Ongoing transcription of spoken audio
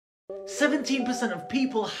17% of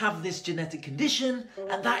people have this genetic condition,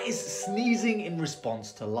 and that is sneezing in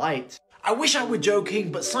response to light. I wish I were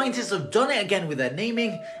joking, but scientists have done it again with their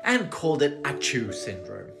naming and called it Achoo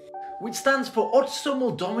Syndrome, which stands for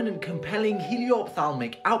autosomal dominant compelling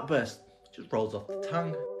helioophthalmic outburst. Just rolls off the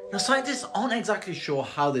tongue. Now, scientists aren't exactly sure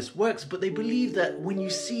how this works, but they believe that when you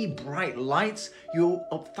see bright lights, your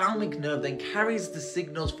ophthalmic nerve then carries the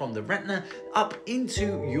signals from the retina up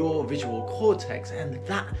into your visual cortex, and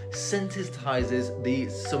that sensitizes the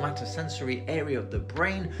somatosensory area of the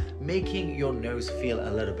brain, making your nose feel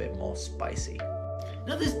a little bit more spicy.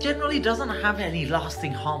 Now, this generally doesn't have any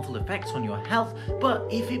lasting harmful effects on your health, but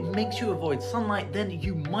if it makes you avoid sunlight, then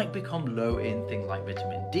you might become low in things like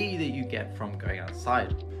vitamin D that you get from going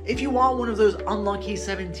outside. If you are one of those unlucky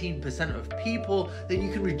 17% of people, then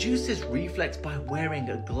you can reduce this reflex by wearing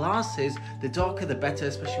glasses. The darker the better,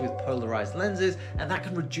 especially with polarized lenses, and that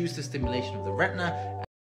can reduce the stimulation of the retina